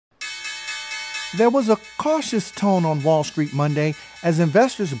There was a cautious tone on Wall Street Monday as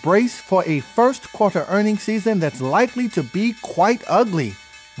investors brace for a first quarter earnings season that's likely to be quite ugly.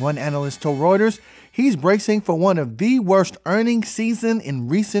 One analyst told Reuters he's bracing for one of the worst earnings season in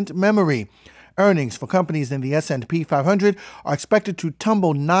recent memory. Earnings for companies in the S&P 500 are expected to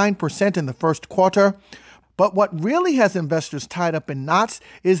tumble 9% in the first quarter. But what really has investors tied up in knots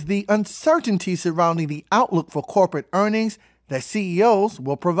is the uncertainty surrounding the outlook for corporate earnings that CEOs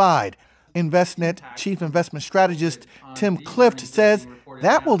will provide. Envestnet chief investment strategist Tim Clift says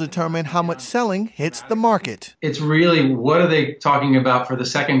that will determine how much selling hits the market. It's really, what are they talking about for the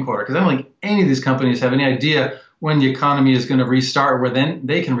second quarter? Because I don't think any of these companies have any idea when the economy is going to restart, where then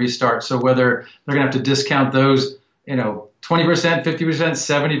they can restart. So whether they're going to have to discount those, 20%, 50%,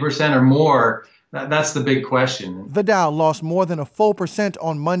 70% or more, that's the big question. The Dow lost more than a full percent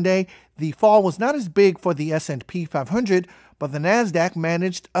on Monday. The fall was not as big for the S&P 500, but the Nasdaq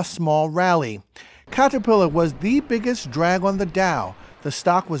managed a small rally. Caterpillar was the biggest drag on the Dow. The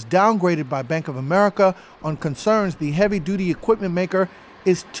stock was downgraded by Bank of America on concerns the heavy-duty equipment maker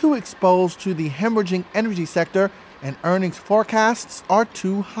is too exposed to the hemorrhaging energy sector and earnings forecasts are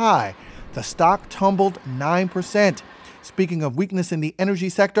too high. The stock tumbled 9%. Speaking of weakness in the energy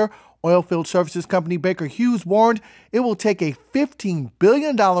sector, oilfield services company Baker Hughes warned it will take a $15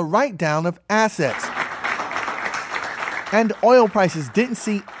 billion write-down of assets. And oil prices didn't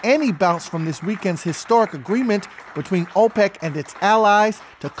see any bounce from this weekend's historic agreement between OPEC and its allies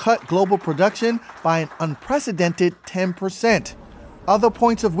to cut global production by an unprecedented 10%. Other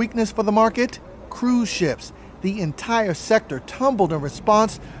points of weakness for the market? Cruise ships. The entire sector tumbled in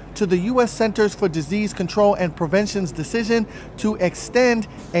response to the U.S. Centers for Disease Control and Prevention's decision to extend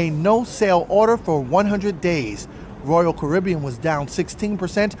a no-sale order for 100 days. Royal Caribbean was down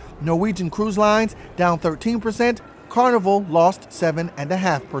 16%, Norwegian Cruise Lines down 13%, Carnival lost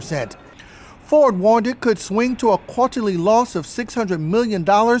 7.5%. Ford warned it could swing to a quarterly loss of $600 million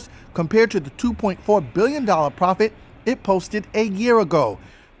compared to the $2.4 billion profit it posted a year ago.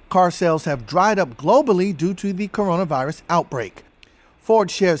 Car sales have dried up globally due to the coronavirus outbreak.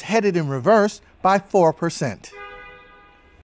 Ford shares headed in reverse by 4%.